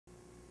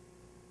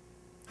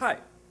Hi.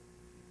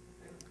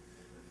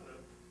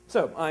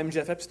 So I'm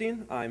Jeff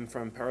Epstein. I'm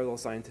from Parallel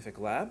Scientific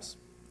Labs.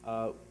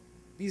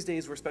 These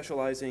days we're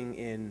specializing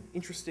in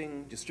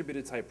interesting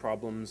distributed type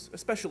problems,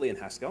 especially in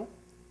Haskell,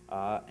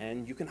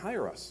 and you can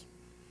hire us.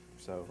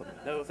 So let me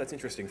know if that's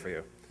interesting for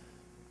you.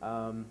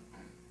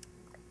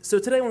 So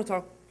today I want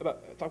to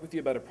talk with you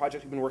about a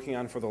project we've been working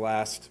on for the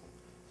last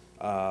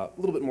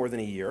little bit more than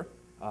a year.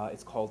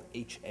 It's called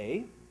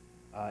HA.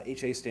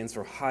 HA stands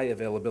for high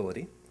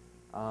availability.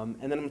 And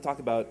then I'm going to talk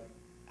about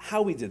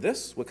how we did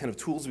this, what kind of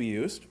tools we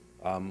used.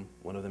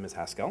 One of them is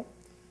Haskell,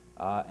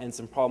 and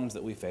some problems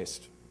that we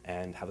faced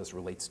and how this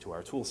relates to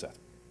our tool set.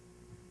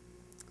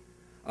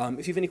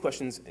 If you have any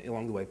questions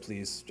along the way,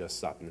 please just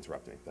stop and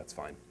interrupt me. That's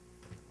fine.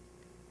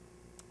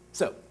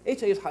 So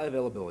HA is high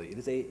availability. It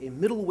is a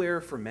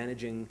middleware for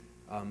managing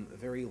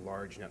very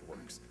large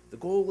networks. The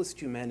goal is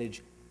to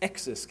manage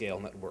exascale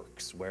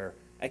networks, where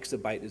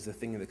exabyte is the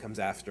thing that comes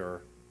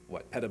after,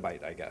 what,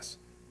 petabyte, I guess.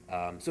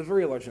 So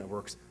very large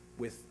networks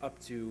with up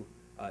to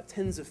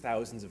tens of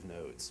thousands of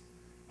nodes.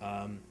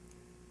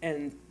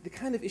 And the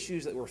kind of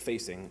issues that we're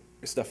facing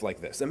are stuff like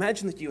this.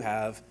 Imagine that you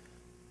have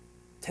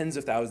tens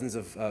of thousands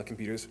of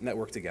computers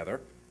networked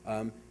together.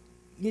 You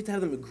need to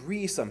have them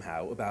agree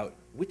somehow about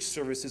which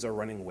services are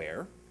running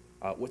where,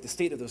 what the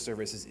state of those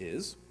services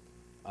is,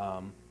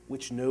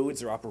 which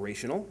nodes are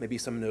operational. Maybe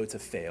some nodes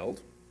have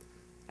failed.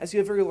 As you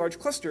have very large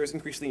clusters,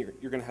 increasingly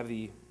you're going to have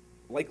the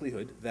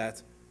likelihood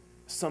that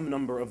some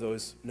number of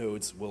those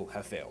nodes will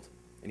have failed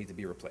and need to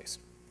be replaced.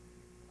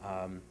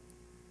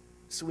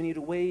 So we need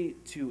a way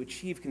to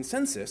achieve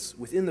consensus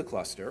within the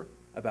cluster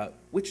about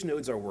which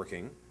nodes are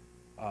working,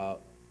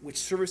 which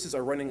services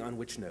are running on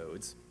which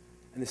nodes,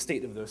 and the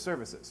state of those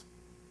services.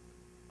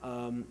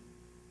 The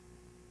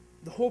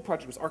whole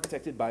project was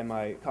architected by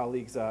my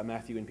colleagues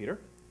Matthew and Peter,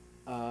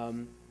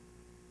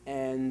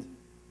 and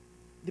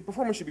the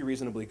performance should be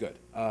reasonably good.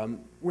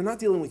 We're not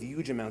dealing with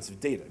huge amounts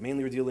of data.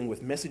 Mainly we're dealing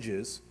with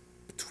messages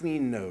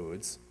between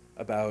nodes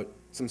about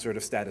some sort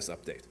of status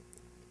update.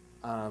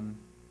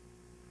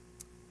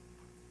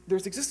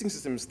 There's existing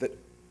systems that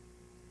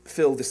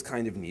fill this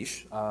kind of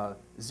niche.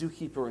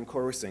 Zookeeper and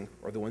CoreSync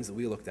are the ones that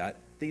we looked at.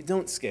 They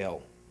don't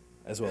scale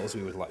as well as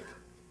we would like.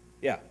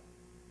 Yeah?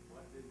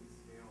 What didn't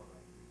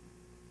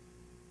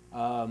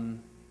scale?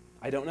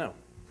 I don't know.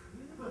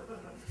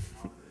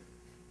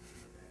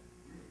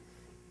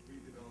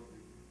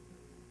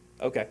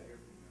 Okay.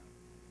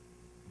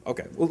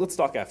 Okay, well, let's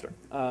talk after.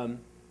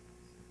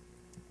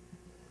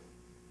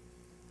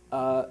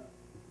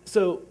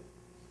 So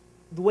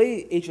the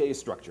way HA is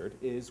structured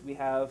is we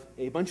have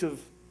a bunch of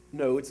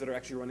nodes that are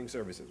actually running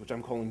services, which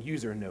I'm calling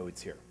user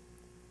nodes here.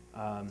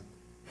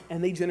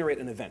 And they generate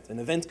an event. An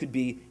event could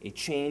be a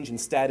change in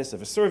status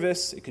of a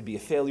service. It could be a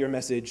failure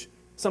message.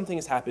 Something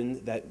has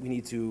happened that we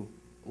need to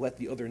let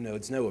the other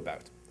nodes know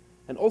about.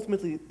 And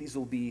ultimately, these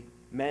will be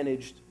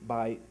managed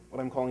by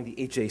what I'm calling the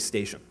HA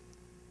station.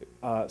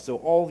 So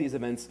all these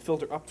events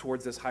filter up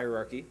towards this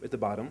hierarchy at the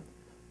bottom.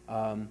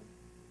 The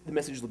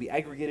messages will be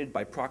aggregated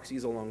by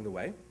proxies along the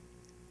way.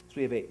 So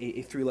we have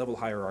a three-level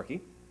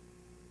hierarchy.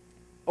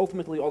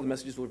 Ultimately, all the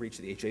messages will reach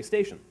the HA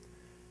station.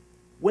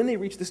 When they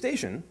reach the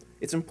station,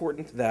 it's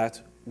important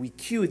that we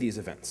queue these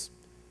events.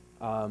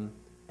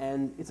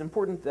 And it's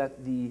important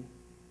that the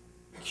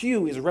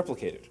queue is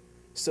replicated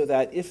so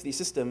that if the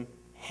system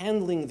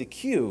handling the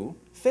queue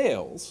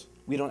fails,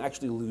 we don't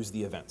actually lose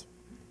the event.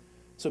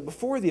 So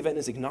before the event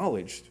is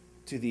acknowledged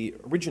to the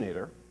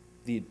originator,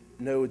 the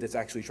node that's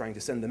actually trying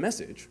to send the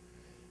message,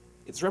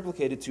 it's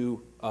replicated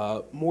to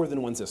more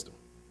than one system,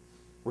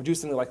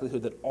 reducing the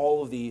likelihood that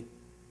all of the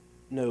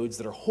nodes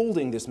that are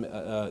holding this,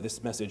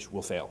 this message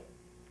will fail.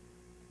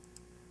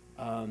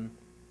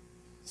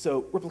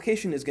 So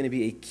replication is going to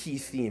be a key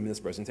theme in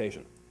this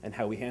presentation and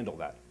how we handle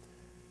that.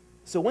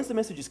 So once the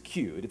message is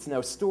queued, it's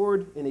now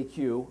stored in a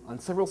queue on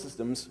several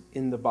systems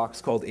in the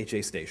box called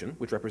HA station,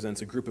 which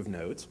represents a group of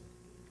nodes.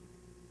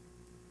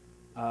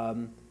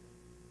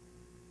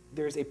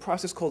 There's a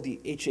process called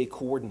the HA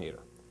coordinator.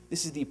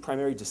 This is the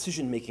primary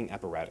decision-making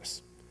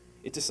apparatus.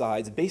 It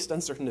decides, based on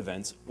certain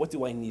events, what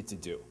do I need to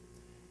do?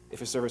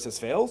 If a service has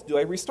failed, do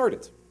I restart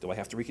it? Do I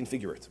have to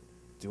reconfigure it?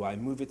 Do I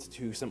move it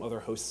to some other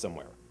host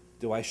somewhere?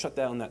 Do I shut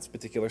down that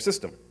particular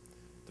system?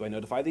 Do I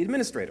notify the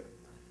administrator?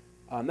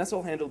 That's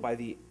all handled by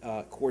the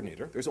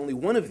coordinator. There's only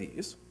one of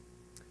these.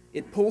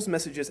 It pulls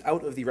messages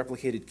out of the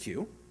replicated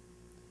queue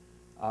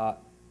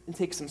and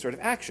takes some sort of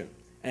action.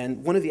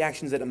 And one of the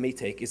actions that it may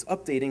take is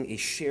updating a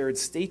shared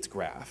state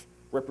graph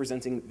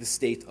representing the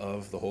state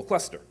of the whole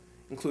cluster,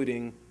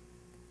 including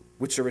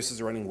which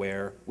services are running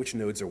where, which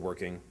nodes are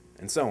working,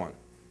 and so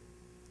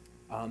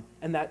on.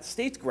 And that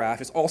state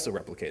graph is also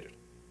replicated.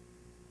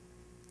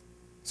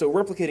 So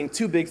we're replicating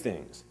two big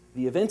things: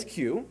 the event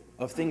queue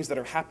of things that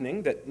are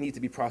happening that need to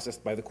be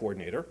processed by the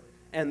coordinator,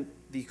 and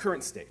the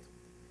current state.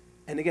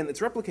 And again, it's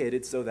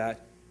replicated so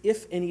that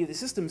if any of the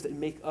systems that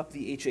make up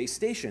the HA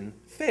station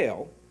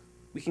fail,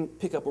 we can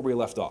pick up where we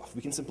left off.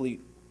 We can simply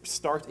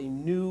start a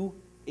new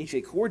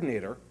HA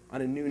coordinator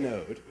on a new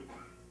node.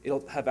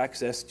 It'll have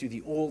access to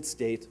the old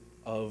state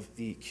of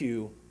the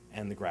queue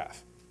and the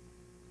graph.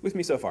 With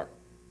me so far?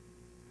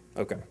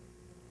 Okay.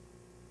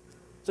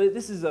 So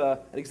this is an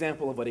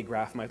example of what a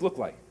graph might look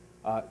like.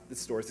 It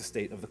stores the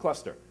state of the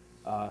cluster.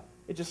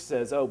 It just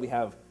says, oh, we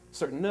have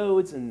certain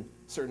nodes, and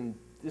certain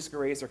disk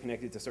arrays are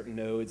connected to certain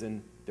nodes,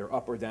 and they're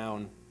up or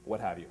down,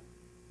 what have you.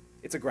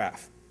 It's a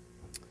graph.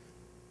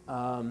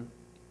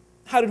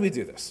 How did we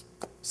do this?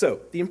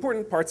 So the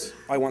important parts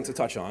I want to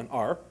touch on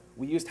are,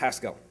 we used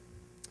Haskell.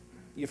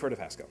 You've heard of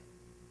Haskell.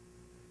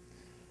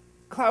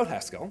 Cloud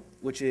Haskell,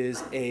 which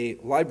is a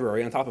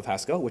library on top of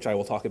Haskell, which I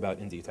will talk about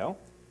in detail,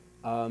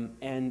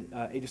 and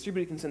a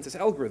distributed consensus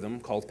algorithm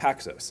called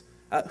Paxos.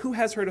 Who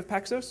has heard of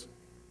Paxos?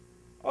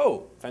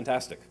 Oh,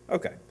 fantastic.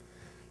 Okay.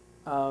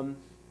 So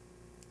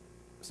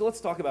let's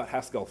talk about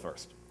Haskell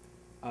first.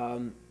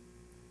 Of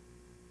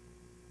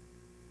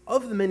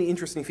the many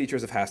interesting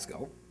features of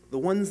Haskell, the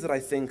ones that I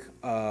think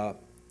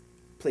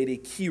played a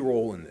key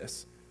role in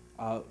this,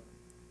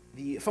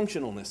 the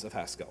functionalness of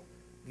Haskell.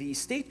 The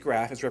state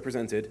graph is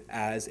represented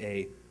as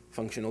a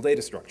functional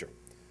data structure.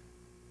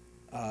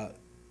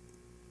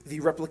 The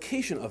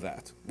replication of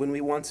that, when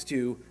we want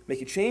to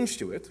make a change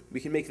to it, we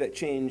can make that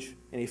change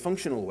in a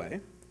functional way,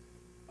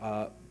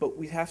 but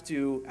we have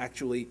to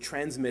actually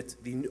transmit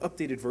the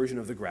updated version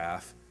of the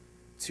graph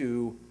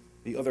to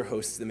the other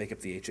hosts that make up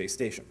the HA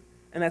station.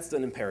 And that's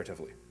done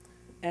imperatively.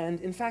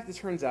 And in fact, it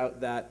turns out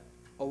that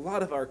a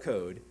lot of our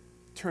code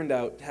turned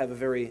out to have a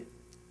very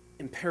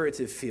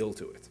imperative feel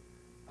to it.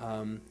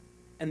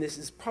 And this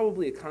is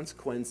probably a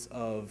consequence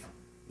of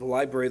the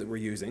library that we're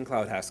using,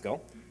 Cloud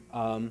Haskell,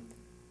 and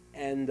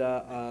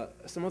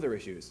some other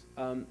issues.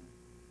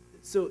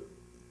 So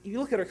if you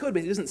look at our code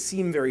base, it doesn't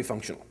seem very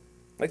functional.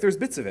 Like there's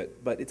bits of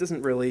it, but it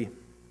doesn't really,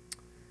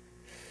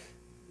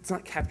 it's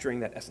not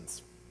capturing that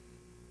essence.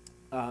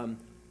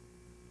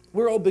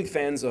 We're all big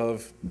fans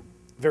of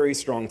very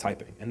strong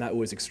typing, and that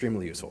was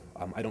extremely useful.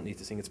 I don't need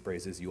to sing its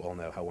praises. You all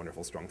know how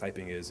wonderful strong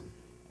typing is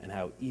and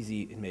how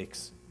easy it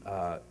makes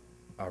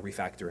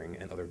refactoring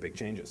and other big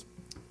changes.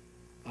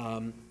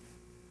 And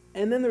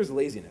then there's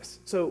laziness.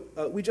 So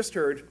we just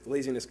heard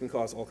laziness can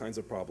cause all kinds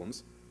of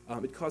problems.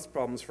 It caused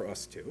problems for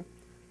us too.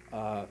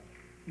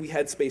 We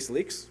had space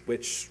leaks,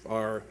 which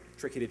are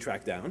tricky to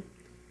track down.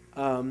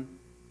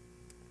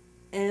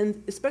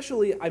 And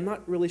especially, I'm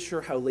not really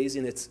sure how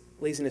laziness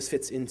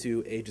fits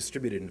into a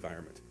distributed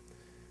environment.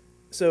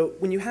 So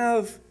when you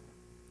have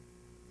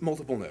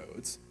multiple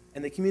nodes,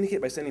 and they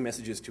communicate by sending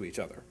messages to each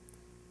other,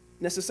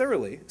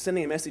 necessarily,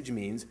 sending a message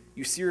means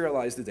you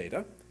serialize the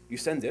data, you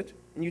send it,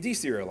 and you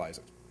deserialize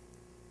it.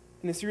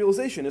 And the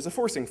serialization is a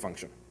forcing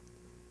function.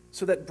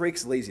 So that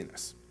breaks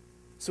laziness.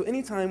 So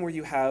anytime where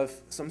you have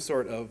some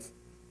sort of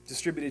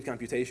distributed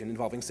computation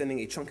involving sending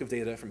a chunk of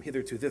data from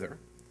hither to thither,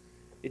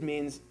 it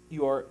means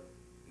you are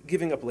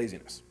giving up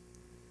laziness.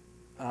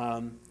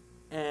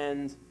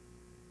 And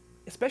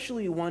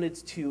especially you wanted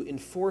to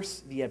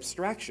enforce the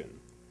abstraction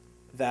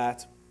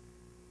that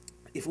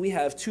if we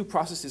have two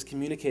processes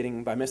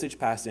communicating by message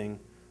passing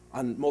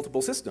on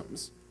multiple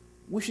systems,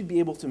 we should be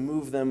able to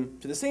move them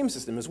to the same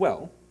system as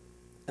well,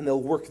 and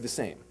they'll work the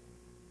same.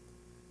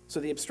 So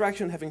the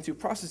abstraction having two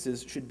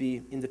processes should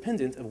be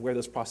independent of where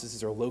those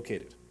processes are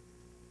located.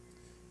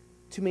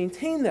 To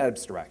maintain that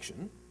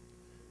abstraction,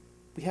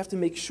 we have to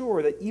make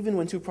sure that even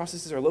when two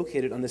processes are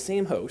located on the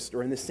same host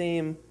or in the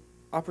same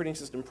operating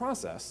system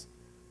process,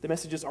 the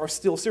messages are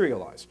still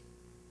serialized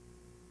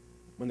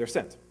when they're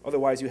sent.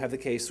 Otherwise, you have the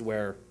case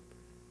where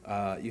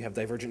you have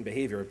divergent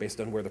behavior based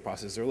on where the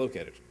processes are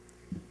located.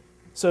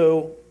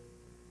 So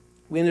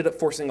we ended up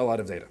forcing a lot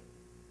of data.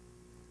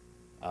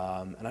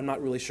 And I'm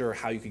not really sure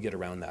how you could get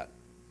around that,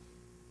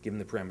 given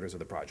the parameters of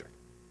the project.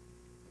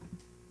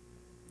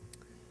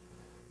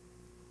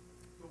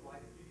 So why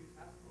did you use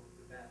Haskell?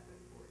 It's a bad thing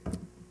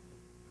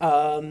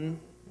for you.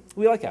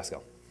 We like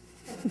Haskell.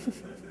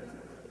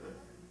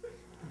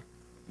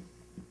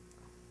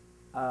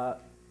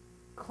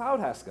 Cloud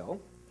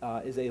Haskell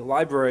is a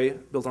library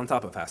built on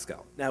top of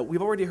Haskell. Now,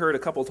 we've already heard a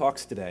couple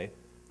talks today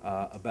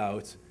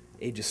about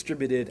a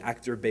distributed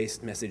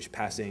actor-based message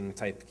passing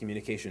type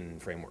communication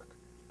framework.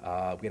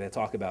 We had to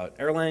talk about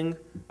Erlang,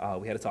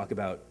 we had to talk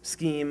about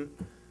Scheme,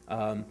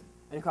 and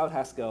Cloud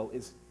Haskell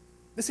is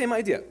the same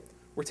idea.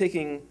 We're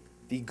taking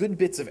the good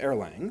bits of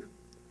Erlang,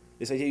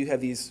 this idea you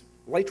have these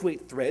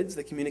lightweight threads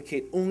that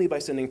communicate only by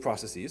sending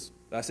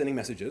sending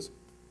messages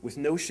with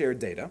no shared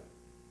data,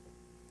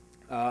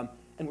 and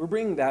we're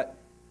bringing that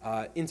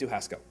into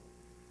Haskell.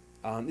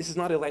 This is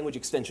not a language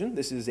extension,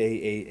 this is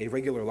a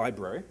regular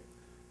library.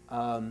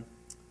 And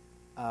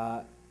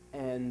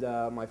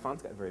my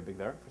font's got very big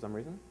there for some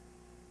reason.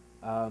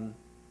 So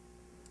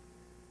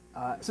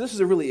this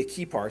is really a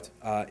key part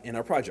in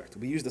our project.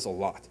 We use this a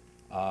lot.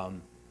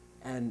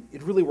 And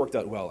it really worked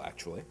out well,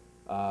 actually.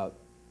 So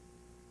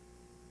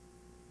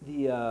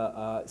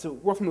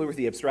we're familiar with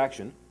the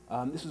abstraction.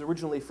 This was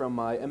originally from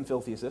my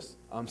MPhil thesis.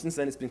 Since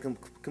then, it's been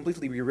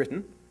completely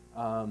rewritten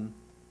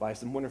by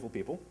some wonderful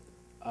people.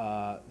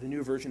 The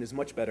new version is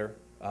much better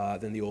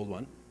than the old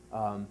one.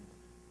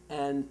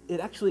 And it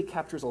actually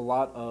captures a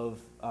lot of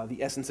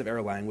the essence of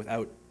Erlang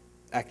without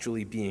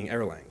actually being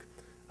Erlang.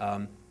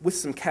 with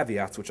some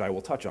caveats which I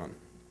will touch on.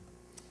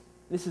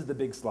 This is the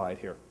big slide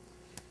here.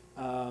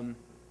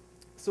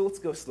 So let's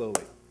go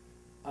slowly.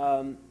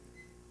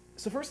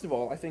 So first of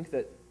all, I think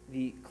that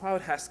the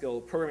Cloud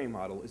Haskell programming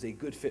model is a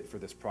good fit for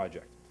this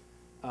project.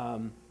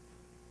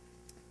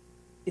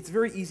 It's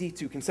very easy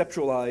to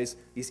conceptualize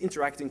these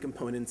interacting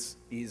components,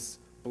 these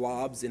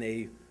blobs in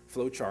a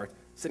flowchart,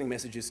 sending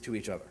messages to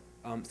each other.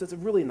 So it's a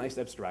really nice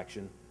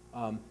abstraction.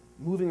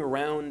 Moving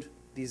around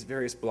these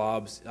various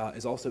blobs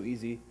is also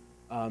easy.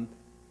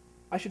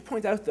 I should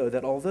point out, though,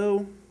 that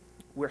although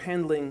we're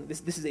handling,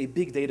 this is a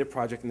big data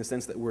project in the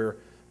sense that we're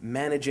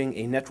managing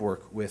a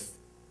network with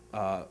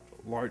an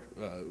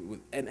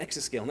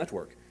exascale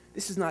network,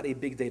 this is not a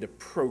big data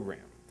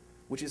program,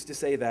 which is to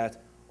say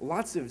that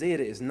lots of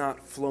data is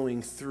not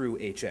flowing through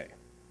HA.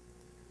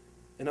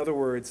 In other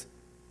words,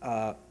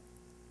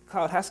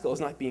 Cloud Haskell is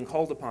not being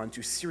called upon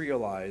to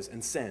serialize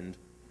and send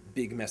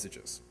big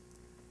messages.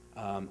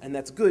 And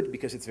that's good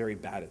because it's very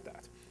bad at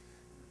that.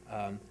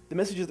 The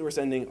messages that we're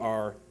sending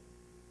are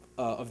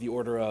of the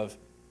order of,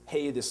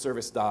 hey, this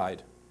service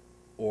died,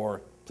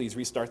 or please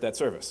restart that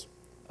service.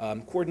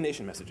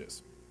 Coordination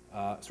messages.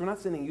 So we're not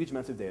sending huge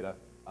amounts of data,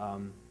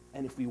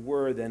 and if we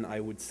were, then I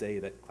would say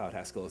that Cloud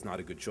Haskell is not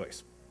a good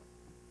choice.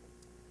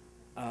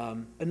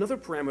 Another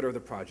parameter of the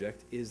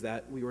project is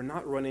that we were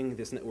not running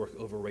this network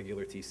over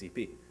regular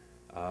TCP.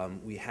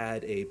 We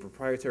had a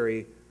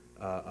proprietary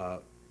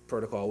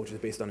protocol which is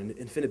based on an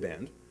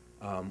InfiniBand,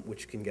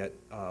 which can get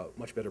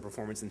much better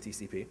performance than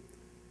TCP.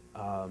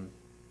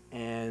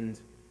 And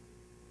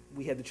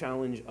we had the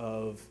challenge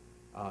of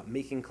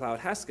making Cloud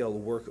Haskell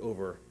work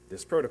over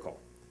this protocol.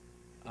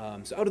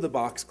 So out of the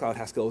box, Cloud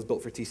Haskell is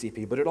built for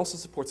TCP, but it also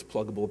supports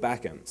pluggable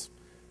backends.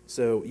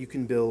 So you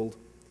can build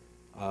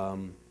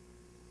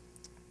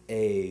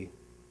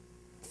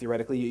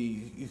theoretically,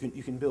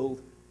 you can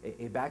build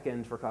a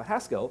backend for Cloud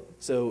Haskell,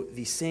 so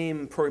the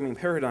same programming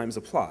paradigms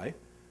apply,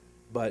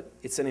 but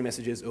it's sending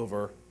messages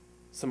over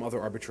some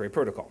other arbitrary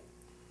protocol.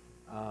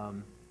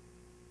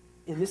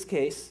 In this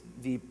case,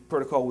 the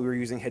protocol we were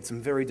using had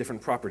some very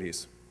different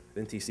properties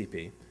than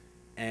TCP,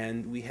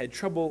 and we had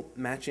trouble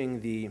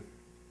matching the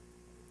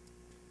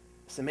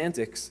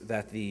semantics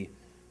that the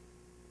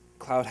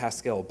Cloud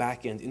Haskell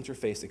backend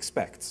interface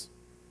expects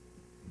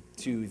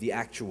to the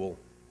actual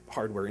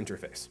hardware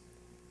interface.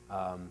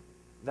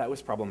 That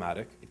was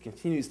problematic. It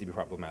continues to be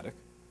problematic.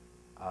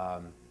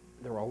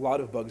 There were a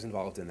lot of bugs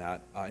involved in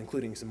that,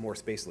 including some more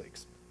space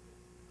leaks.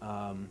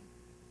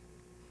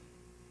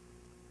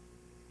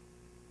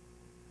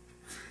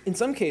 In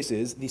some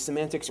cases, the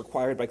semantics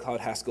required by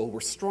Cloud Haskell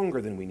were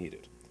stronger than we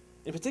needed.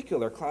 In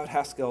particular, Cloud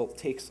Haskell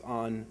takes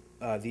on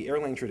the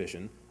Erlang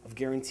tradition of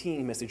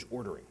guaranteeing message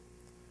ordering.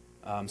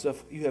 So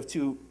if you have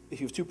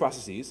two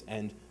processes,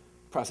 and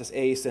process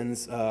A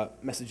sends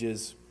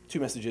two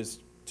messages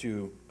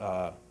to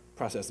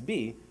process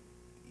B,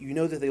 you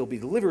know that they will be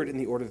delivered in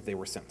the order that they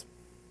were sent,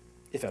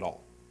 if at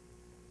all.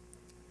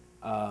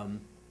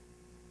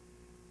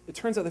 It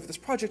turns out that for this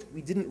project,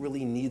 we didn't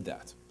really need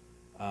that.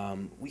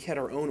 We had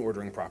our own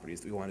ordering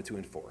properties that we wanted to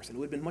enforce, and it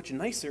would have been much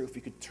nicer if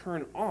we could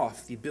turn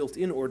off the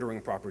built-in ordering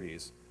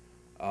properties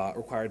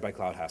required by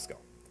Cloud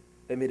Haskell.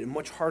 That made it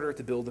much harder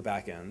to build a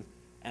backend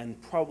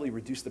and probably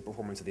reduce the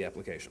performance of the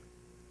application.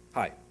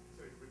 Hi.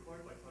 So it's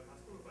required by Cloud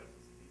Haskell or by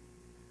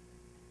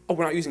TCP? Oh,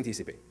 we're not using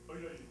TCP. Oh,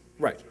 you're not using TCP.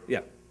 Right,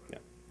 yeah.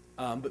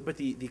 But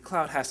the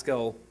Cloud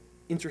Haskell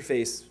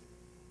interface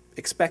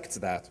expects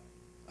that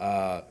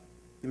the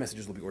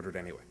messages will be ordered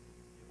anyway.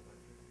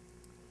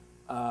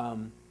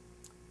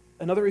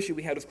 Another issue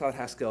we had with Cloud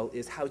Haskell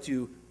is how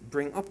to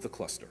bring up the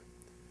cluster.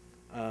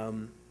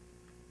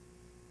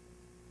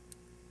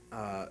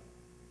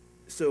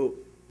 So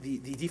the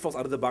default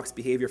out-of-the-box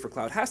behavior for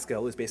Cloud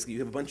Haskell is basically you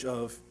have a bunch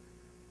of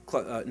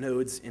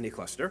nodes in a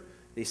cluster.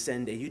 They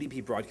send a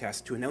UDP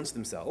broadcast to announce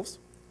themselves,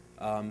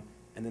 and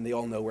then they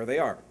all know where they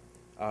are.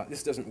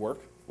 This doesn't work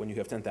when you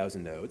have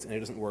 10,000 nodes, and it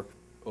doesn't work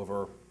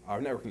over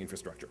our networking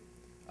infrastructure.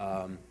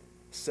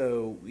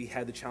 So we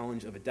had the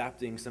challenge of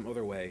adapting some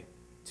other way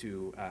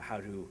to how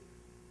to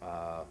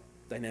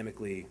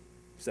dynamically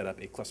set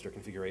up a cluster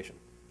configuration.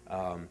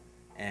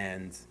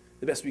 And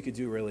the best we could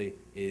do really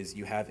is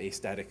you have a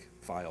static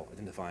file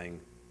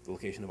identifying the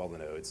location of all the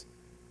nodes.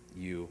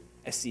 You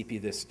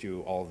SCP this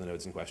to all of the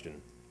nodes in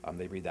question.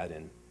 They read that in,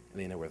 and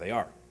they know where they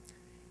are.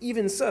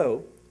 Even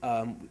so,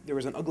 there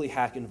was an ugly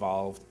hack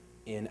involved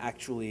in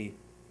actually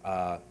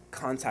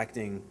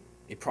contacting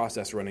a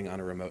process running on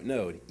a remote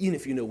node, even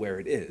if you know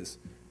where it is,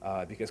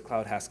 because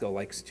Cloud Haskell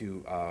likes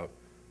to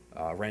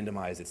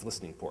randomize its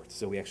listening ports.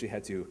 So we actually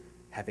had to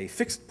have a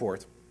fixed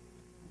port,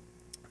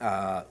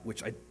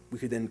 which we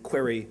could then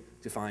query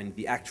to find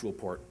the actual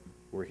port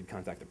where we could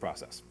contact the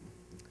process.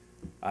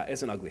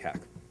 It's an ugly hack.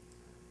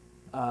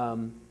 I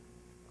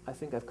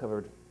think I've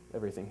covered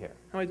everything here.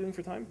 How am I doing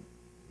for time?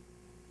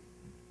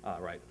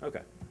 Right,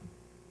 okay.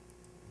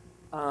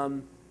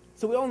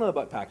 So we all know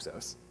about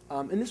Paxos,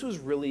 and this was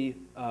really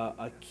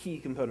a key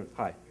component.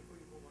 Hi. Before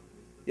you move on to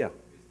this, Yeah. is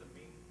the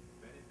main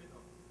benefit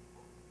of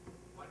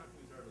why not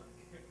use Erlang?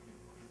 Is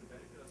the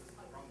benefit of the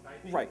strong tied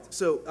typing? Right.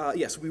 So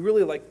yes, we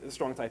really like the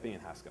strong typing in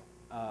Haskell.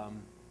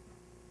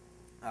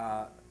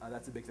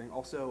 That's a big thing.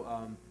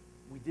 Also,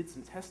 we did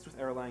some tests with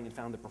Erlang and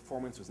found the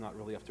performance was not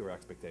really up to our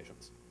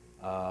expectations.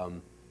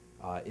 Haskell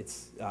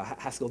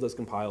does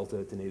compile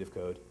to native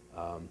code,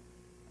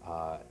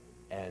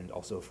 and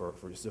also for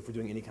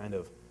doing any kind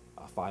of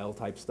file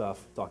type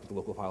stuff, talking to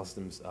local file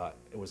systems,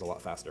 it was a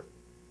lot faster.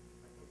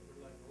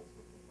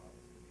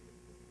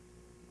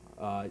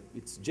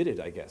 It's JITted,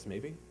 I guess,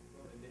 maybe.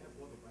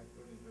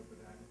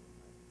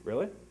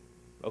 Really?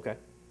 Okay.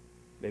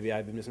 Maybe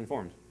I've been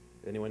misinformed.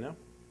 Anyone know?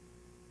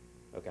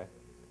 Okay.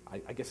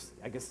 I guess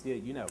yeah,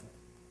 you know.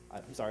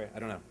 I'm sorry, I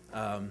don't know.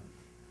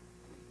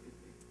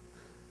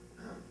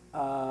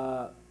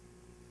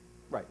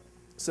 Right.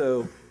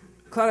 So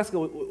Cloud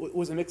Haskell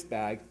was a mixed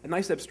bag, a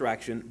nice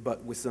abstraction,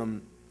 but with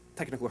some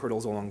technical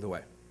hurdles along the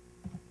way.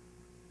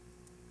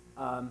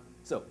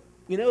 So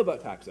we know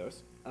about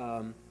Paxos.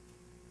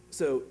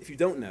 So if you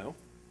don't know,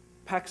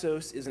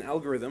 Paxos is an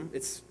algorithm.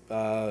 It's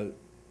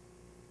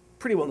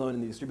pretty well known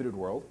in the distributed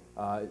world.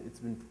 It's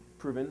been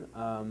proven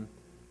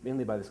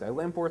mainly by this guy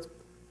Lamport.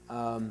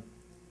 The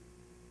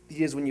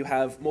idea is when you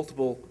have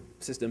multiple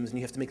systems and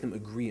you have to make them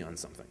agree on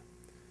something.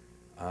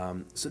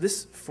 So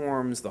this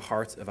forms the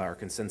heart of our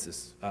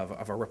consensus,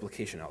 of our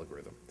replication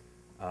algorithm.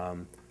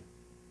 And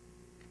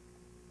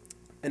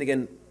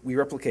again, we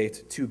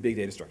replicate two big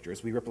data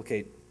structures. We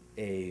replicate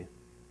a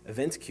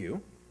event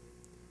queue,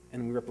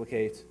 and we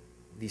replicate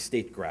the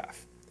state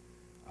graph.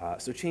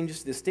 So changes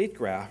to the state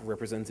graph are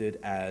represented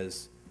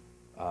as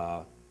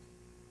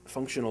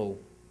functional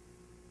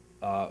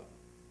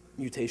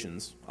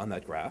mutations on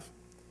that graph.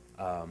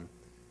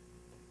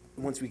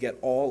 Once we get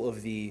all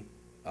of the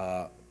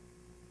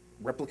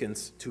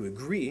replicants to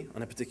agree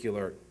on a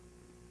particular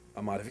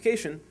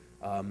modification,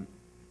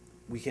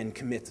 we can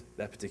commit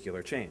that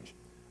particular change.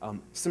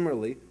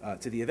 Similarly,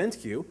 to the event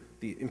queue,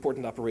 the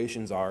important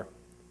operations are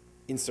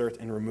insert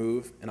and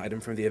remove an item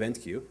from the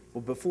event queue.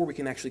 Well, before we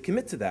can actually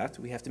commit to that,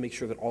 we have to make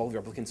sure that all the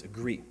replicants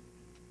agree.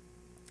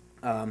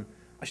 I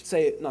should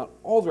say not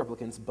all the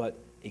replicants, but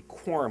a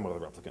quorum of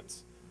the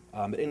replicants.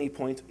 At any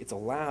point, it's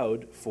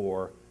allowed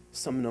for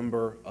some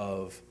number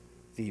of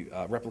the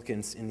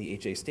replicants in the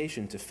HA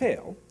station to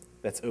fail.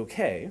 That's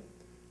okay,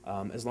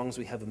 as long as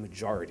we have a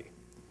majority.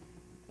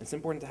 It's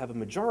important to have a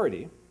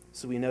majority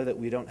so we know that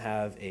we don't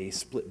have a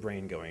split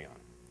brain going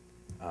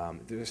on.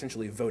 They're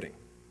essentially voting.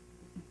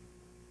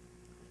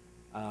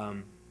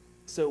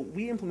 So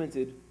we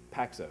implemented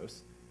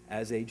Paxos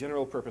as a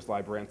general purpose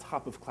library on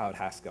top of Cloud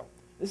Haskell.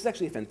 This is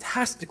actually a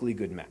fantastically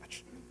good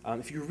match.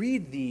 If you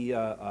read the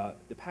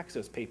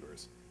Paxos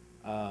papers,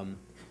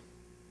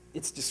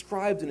 it's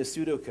described in a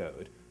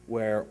pseudocode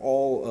where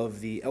all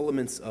of the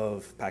elements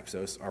of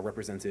Paxos are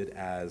represented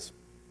as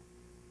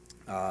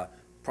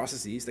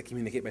processes that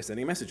communicate by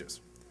sending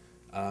messages.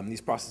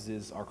 These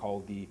processes are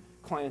called the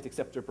client,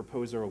 acceptor,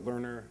 proposer,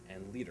 learner,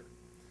 and leader.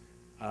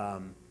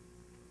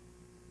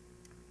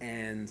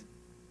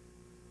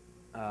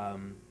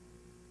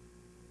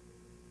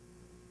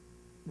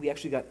 We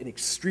actually got an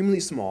extremely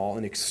small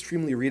and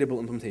extremely readable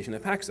implementation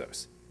of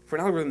Paxos for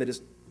an algorithm that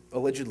is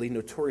allegedly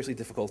notoriously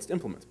difficult to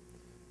implement.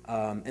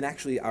 And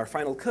actually, our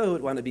final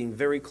code wound up being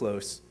very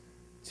close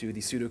to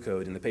the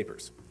pseudocode in the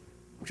papers,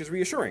 which is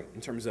reassuring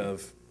in terms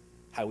of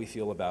how we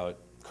feel about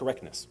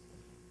correctness.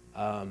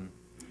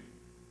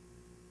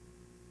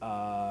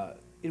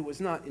 It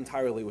was not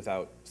entirely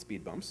without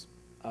speed bumps.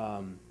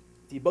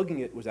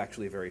 Debugging it was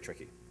actually very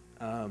tricky.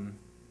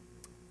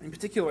 In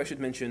particular, I should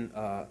mention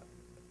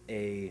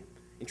a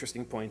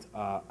interesting point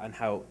on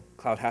how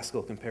Cloud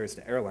Haskell compares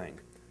to Erlang.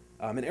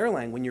 In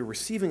Erlang, when you're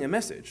receiving a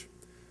message,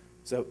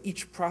 so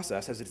each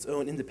process has its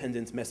own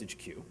independent message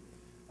queue,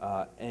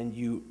 and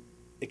you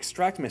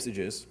extract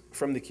messages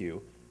from the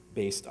queue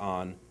based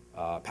on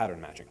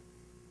pattern matching.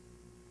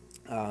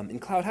 In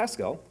Cloud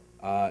Haskell,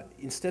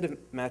 instead of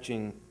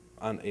matching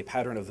on a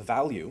pattern of the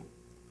value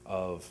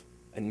of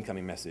an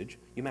incoming message,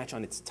 you match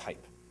on its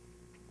type,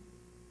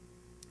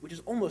 which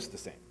is almost the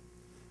same,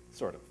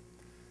 sort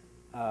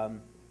of.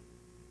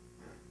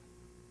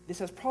 This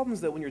has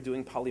problems, though, when you're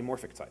doing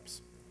polymorphic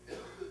types,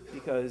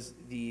 because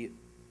the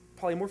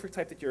polymorphic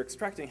type that you're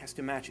extracting has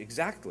to match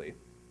exactly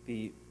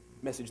the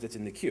message that's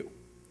in the queue.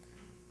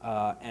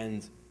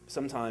 And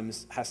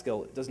sometimes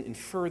Haskell doesn't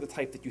infer the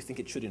type that you think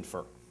it should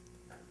infer.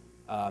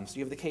 So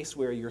you have the case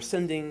where you're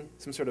sending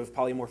some sort of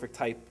polymorphic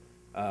type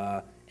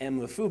m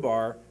of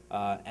foobar,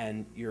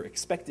 and you're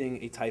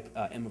expecting a type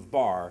m of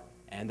bar,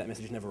 and that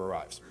message never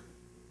arrives.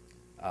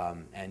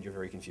 And you're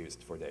very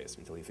confused for days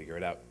until you figure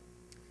it out.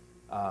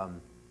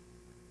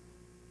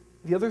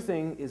 The other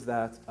thing is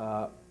that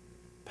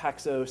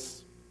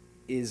Paxos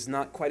is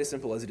not quite as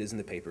simple as it is in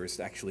the papers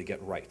to actually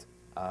get right.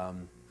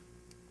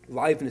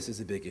 Liveness is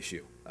a big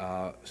issue.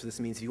 So this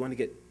means if you want to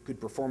get good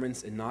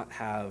performance and not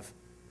have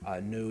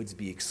nodes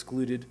be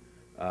excluded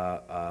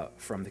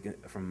from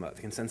the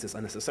consensus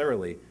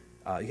unnecessarily,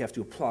 you have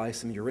to apply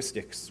some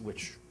heuristics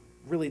which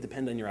really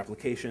depend on your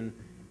application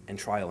and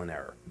trial and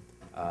error.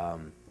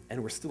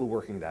 And we're still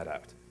working that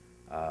out.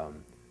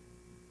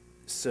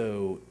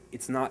 So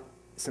it's not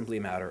simply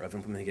a matter of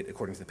implementing it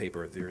according to the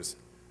paper. There's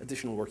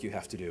additional work you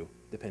have to do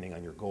depending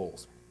on your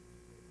goals.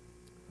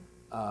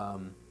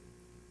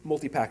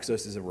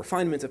 Multi-Paxos is a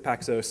refinement of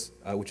Paxos,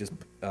 which is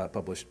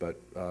published, but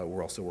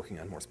we're also working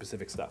on more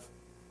specific stuff.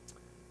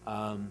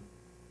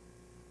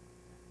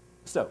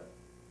 So,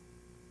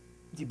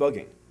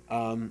 debugging.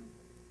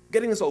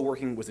 Getting this all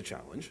working was a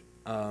challenge.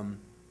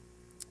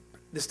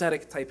 The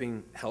static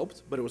typing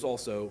helped, but it was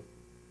also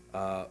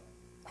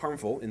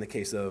harmful in the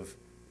case of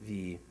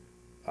the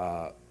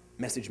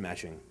message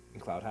matching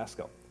in Cloud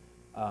Haskell.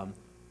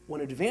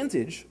 One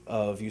advantage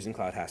of using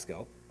Cloud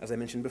Haskell, as I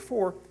mentioned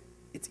before,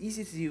 it's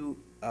easy to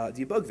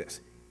debug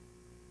this.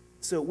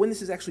 So when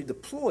this is actually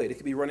deployed, it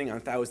could be running on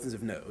thousands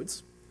of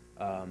nodes.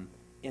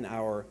 In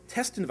our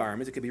test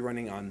environment, it could be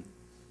running on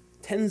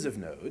tens of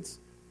nodes,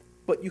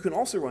 but you can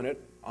also run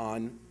it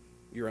on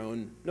your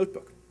own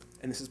notebook.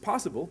 And this is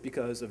possible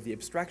because of the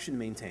abstraction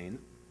maintained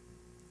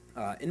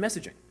in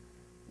messaging.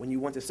 When you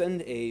want to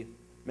send a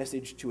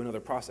message to another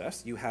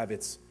process, you have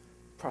its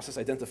process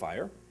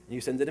identifier, and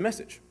you send it a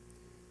message.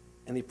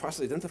 And the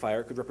process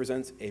identifier could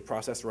represent a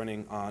process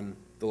running on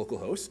the local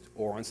host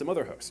or on some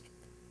other host.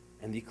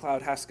 And the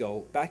Cloud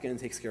Haskell backend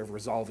takes care of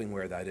resolving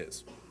where that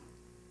is.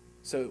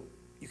 So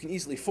you can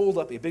easily fold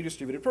up a big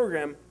distributed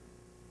program,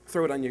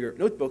 throw it on your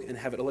notebook, and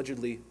have it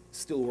allegedly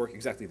still work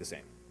exactly the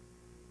same.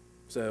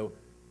 So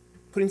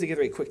putting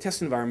together a quick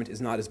test environment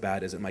is not as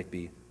bad as it might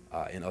be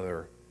in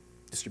other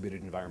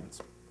distributed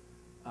environments.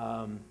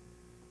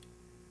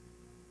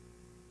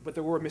 But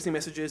there were missing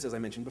messages, as I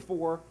mentioned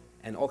before,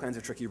 and all kinds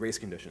of tricky race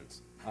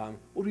conditions.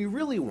 What we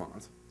really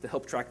want to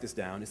help track this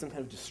down is some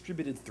kind of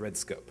distributed thread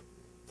scope,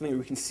 something where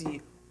we can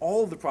see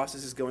all of the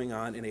processes going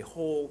on in a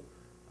whole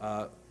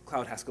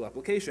Cloud Haskell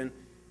application,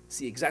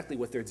 see exactly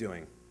what they're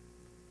doing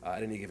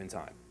at any given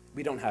time.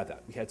 We don't have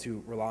that. We had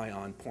to rely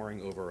on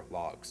poring over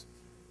logs.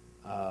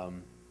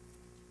 An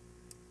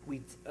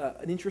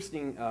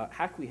interesting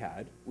hack we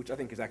had, which I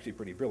think is actually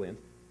pretty brilliant,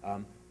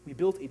 we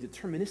built a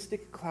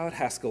deterministic Cloud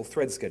Haskell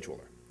thread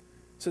scheduler.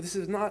 So this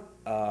is not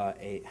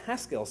a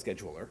Haskell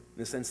scheduler in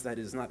the sense that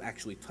it does not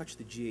actually touch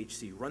the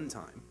GHC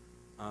runtime.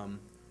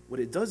 What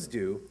it does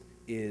do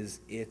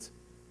is it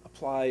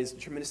applies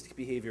deterministic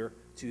behavior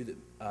to the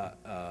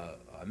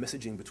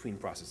messaging between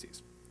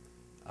processes.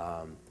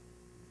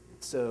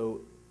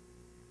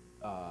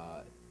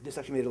 This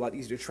actually made it a lot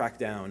easier to track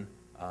down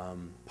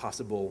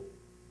possible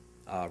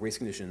race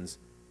conditions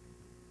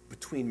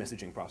between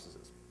messaging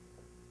processes.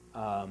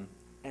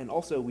 And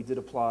also, we did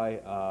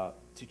apply,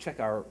 to check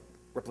our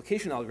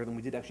replication algorithm,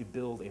 we did actually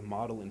build a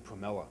model in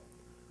Promela,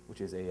 which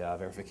is a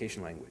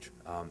verification language.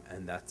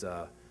 And that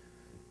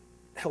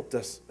helped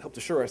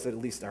assure us that at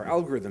least our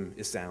algorithm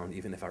is sound,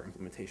 even if our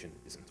implementation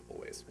isn't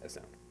always as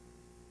sound.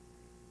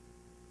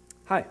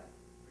 Hi.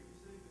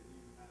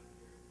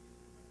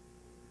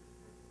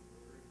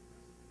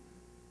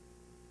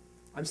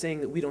 I'm saying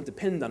that we don't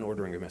depend on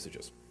ordering your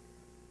messages.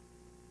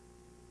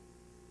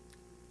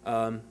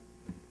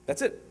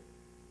 That's it.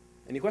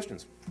 Any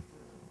questions?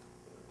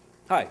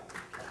 Hi.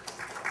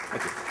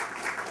 Thank you.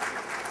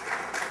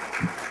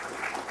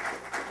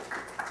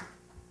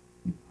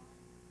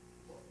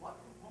 What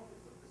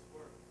components of this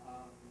work,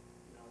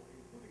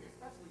 including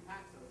especially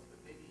Paxos, but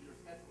maybe your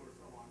scheduler or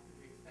so on, could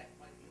we expect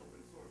might be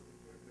open source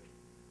compared with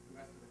the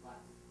rest of the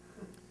class?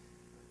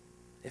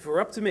 If it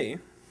were up to me,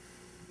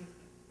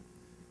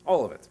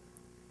 all of it.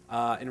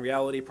 In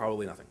reality,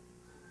 probably nothing.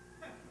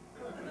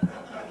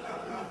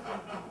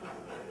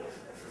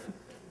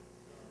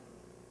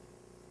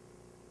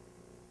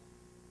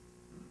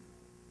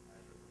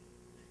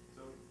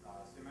 So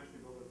you mentioned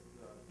you built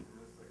a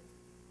deterministic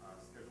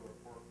scheduler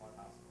for Cloud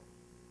Haskell,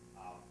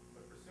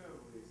 but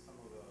presumably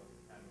some of the,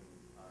 and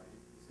you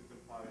seem to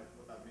imply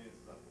what that means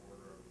is that the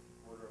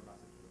order of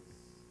messages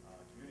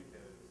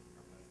communicated is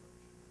deterministic.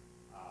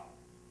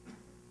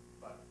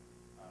 But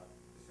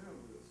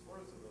presumably the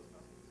source of those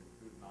messages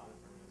include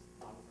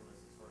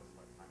non-deterministic sources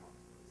like timeouts,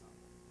 for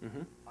example.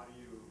 Mm-hmm. How do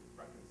you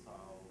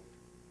reconcile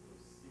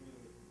those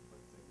seemingly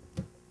conflicting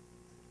set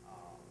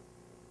of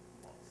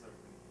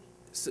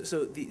communications?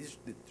 So the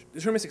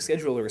deterministic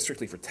scheduler is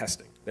strictly for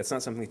testing. That's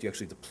not something that you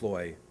actually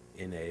deploy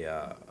in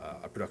a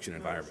production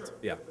environment. Sure.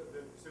 Yeah. But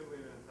presumably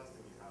in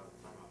testing you have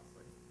timeouts.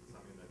 Like, does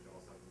that mean that you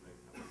also have to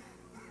make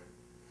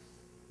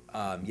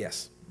timeouts?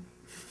 Yes.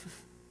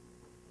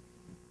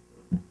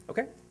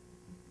 Okay.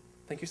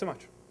 Thank you so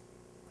much.